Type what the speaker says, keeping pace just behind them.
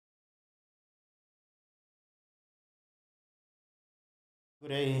Good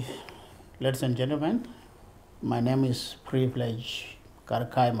day, ladies and gentlemen. My name is Privilege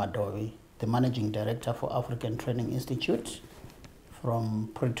Karkai Madovi, the Managing Director for African Training Institute from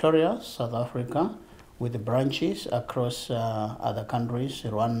Pretoria, South Africa, with the branches across other countries,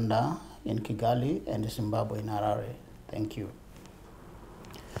 Rwanda in Kigali and Zimbabwe in Harare. Thank you.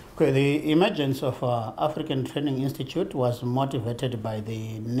 Okay, the emergence of African Training Institute was motivated by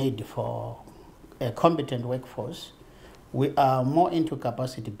the need for a competent workforce. We are more into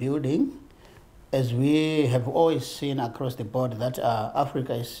capacity building, as we have always seen across the board that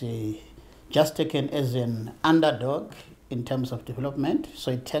Africa is just taken as an underdog in terms of development.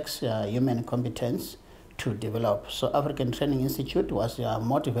 So it takes human competence to develop. So African Training Institute was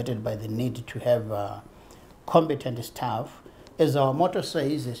motivated by the need to have competent staff. As our motto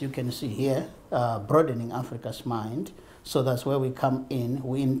says, as you can see here, broadening Africa's mind. So that's where we come in.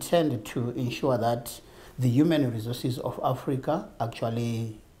 We intend to ensure that the human resources of Africa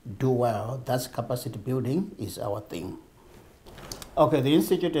actually do well. That's capacity building is our thing. Okay, the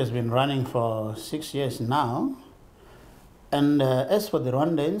Institute has been running for 6 years now. And as for the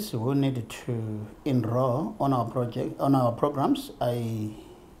Rwandans who need to enroll on our programs, I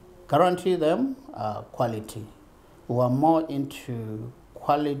guarantee them quality. We are more into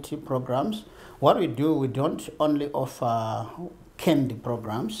quality programs. What we do, we don't only offer candy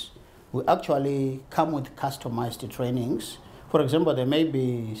programs. We actually come with customized trainings. For example, there may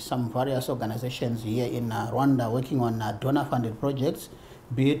be some various organizations here in Rwanda working on donor-funded projects,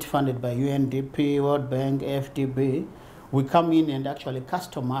 be it funded by UNDP, World Bank, FDB. We come in and actually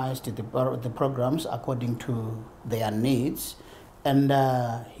customize the programs according to their needs. And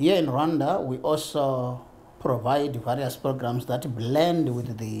here in Rwanda, we also provide various programs that blend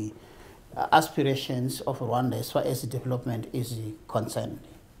with the aspirations of Rwanda as far as development is concerned.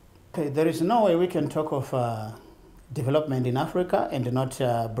 Okay, there is no way we can talk of development in Africa and not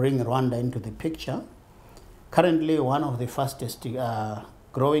bring Rwanda into the picture. Currently, one of the fastest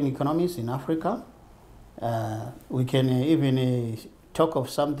growing economies in Africa. We can even talk of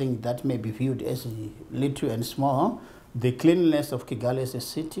something that may be viewed as little and small. The cleanliness of Kigali as a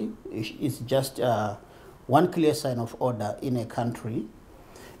city is just one clear sign of order in a country.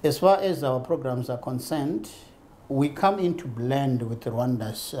 As far as our programs are concerned, we come in to blend with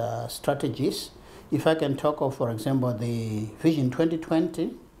Rwanda's strategies. If I can talk of, for example, the Vision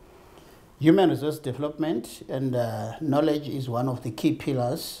 2020, human resource development and knowledge is one of the key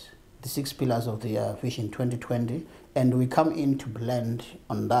pillars, the 6 pillars of the Vision 2020, and we come in to blend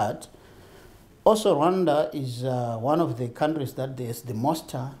on that. Also, Rwanda is one of the countries that there's the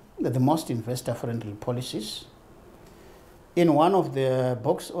most investor-friendly policies. In one of the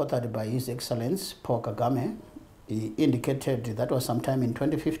books authored by His Excellency Paul Kagame, he indicated that was sometime in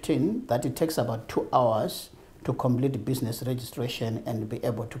 2015 that it takes about 2 hours to complete business registration and be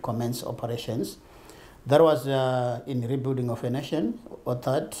able to commence operations. That was in Rebuilding of a Nation,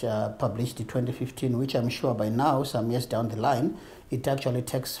 authored, published in 2015, which I'm sure by now, some years down the line, it actually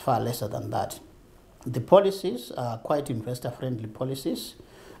takes far lesser than that. The policies are quite investor-friendly policies.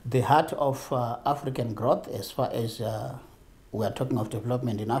 The heart of African growth as far as we are talking of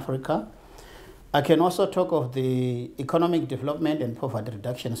development in Africa. I can also talk of the Economic Development and Poverty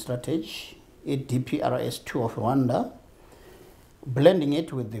Reduction Strategy, DPRS2 of Rwanda, blending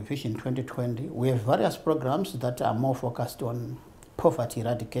it with the Vision 2020. We have various programs that are more focused on poverty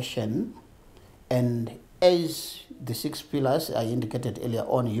eradication, and as the 6 pillars I indicated earlier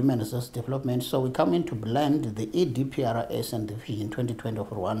on human resource development, so we come in to blend the EDPRS and the Vision 2020 of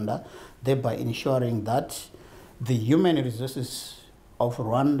Rwanda, thereby ensuring that the human resources of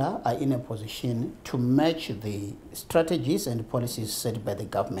Rwanda are in a position to match the strategies and policies set by the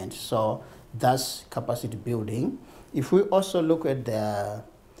government. So that's capacity building. If we also look at the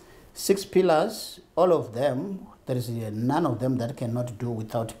 6 pillars, all of them, there is none of them that cannot do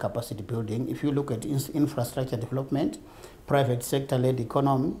without capacity building. If you look at infrastructure development, private sector-led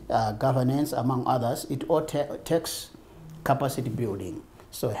economy, governance, among others, it all takes capacity building.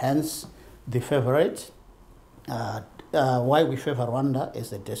 So hence the favorite, why we favor Rwanda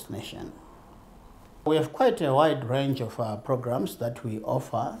as a destination. We have quite a wide range of programs that we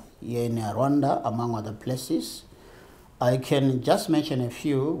offer here in Rwanda, among other places. I can just mention a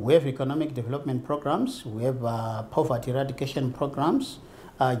few. We have economic development programs, we have poverty eradication programs,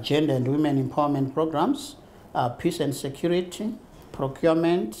 gender and women empowerment programs, peace and security,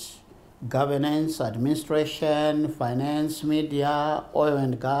 procurement, governance, administration, finance, media, oil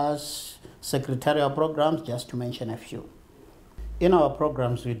and gas, secretarial programs, just to mention a few. In our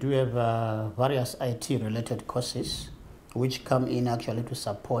programs, we do have various IT-related courses which come in actually to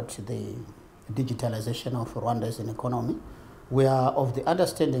support the digitalization of Rwanda as an economy. We are of the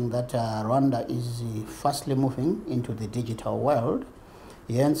understanding that Rwanda is fastly moving into the digital world.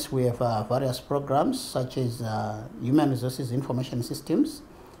 Hence, we have various programs such as Human Resources Information Systems,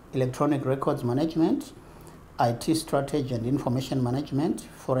 Electronic Records Management, IT Strategy and Information Management,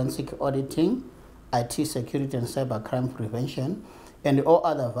 Forensic Auditing, IT Security and Cybercrime Prevention, and all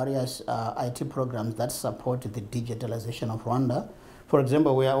other various IT programs that support the digitalization of Rwanda. For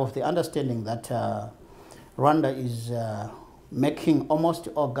example, we are of the understanding that Rwanda is making almost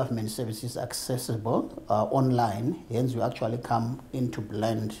all government services accessible online, hence we actually come into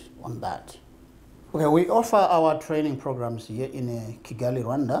blend on that. Okay, we offer our training programs here in Kigali,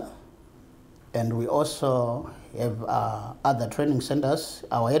 Rwanda, and we also have other training centers.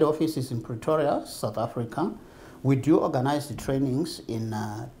 Our head office is in Pretoria, South Africa. We do organize the trainings in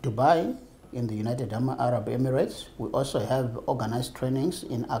Dubai, in the United Arab Emirates. We also have organized trainings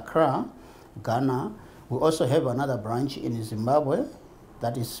in Accra, Ghana. We also have another branch in Zimbabwe,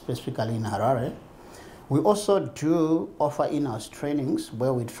 that is specifically in Harare. We also do offer in-house trainings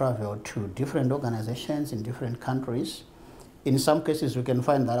where we travel to different organizations in different countries. In some cases, we can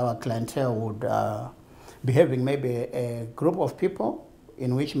find that our clientele would be having maybe a group of people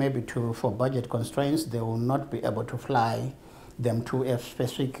in which maybe for budget constraints, they will not be able to fly them to a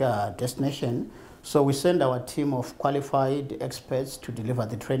specific destination. So we send our team of qualified experts to deliver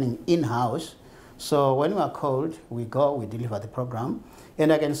the training in-house. So when we are called, we go, we deliver the program.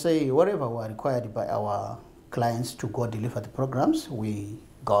 And I can say wherever we are required by our clients to go deliver the programs, we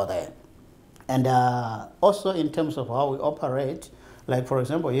go there. And also in terms of how we operate, like for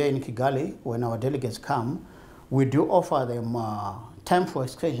example, here in Kigali, when our delegates come, we do offer them time for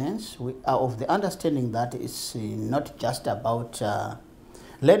excursions. We are of the understanding that it's not just about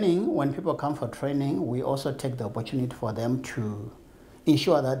learning. When people come for training, we also take the opportunity for them to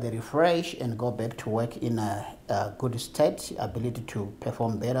ensure that they refresh and go back to work in a good state, ability to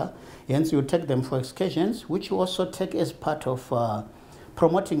perform better. Hence, you take them for excursions, which you also take as part of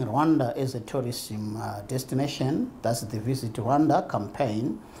promoting Rwanda as a tourism destination. That's the Visit Rwanda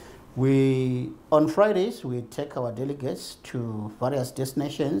campaign. On Fridays, we take our delegates to various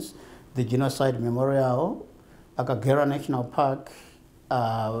destinations, the Genocide Memorial, Akagera National Park,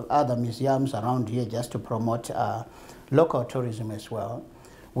 other museums around here just to promote local tourism as well.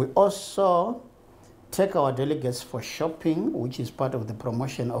 We also take our delegates for shopping, which is part of the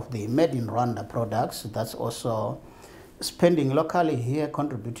promotion of the Made in Rwanda products. That's also spending locally here,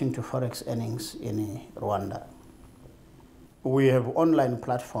 contributing to forex earnings in Rwanda. We have online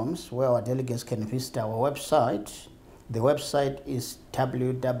platforms where our delegates can visit our website. The website is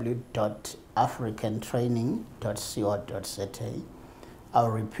www.africantraining.co.za. I'll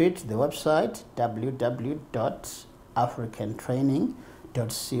repeat the website,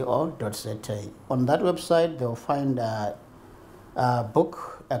 www.africantraining.co.za. On that website, they'll find a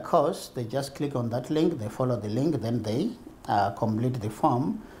course. They just click on that link, they follow the link, then they complete the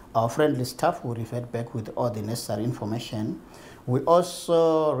form. Our friendly staff will revert back with all the necessary information. We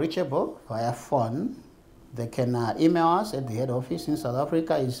also reachable via phone. They can email us at the head office in South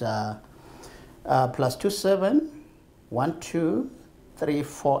Africa is +27 12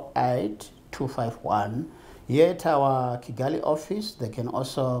 348 251. Here at our Kigali office, they can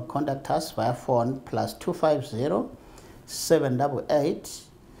also contact us via phone +250 788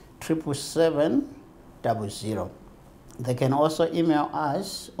 777 They can also email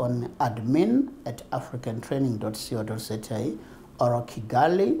us on admin@africantraining.co.za or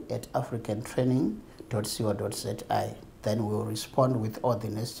kigali@africantraining.co.za. Then we will respond with all the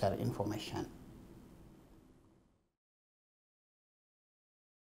necessary information.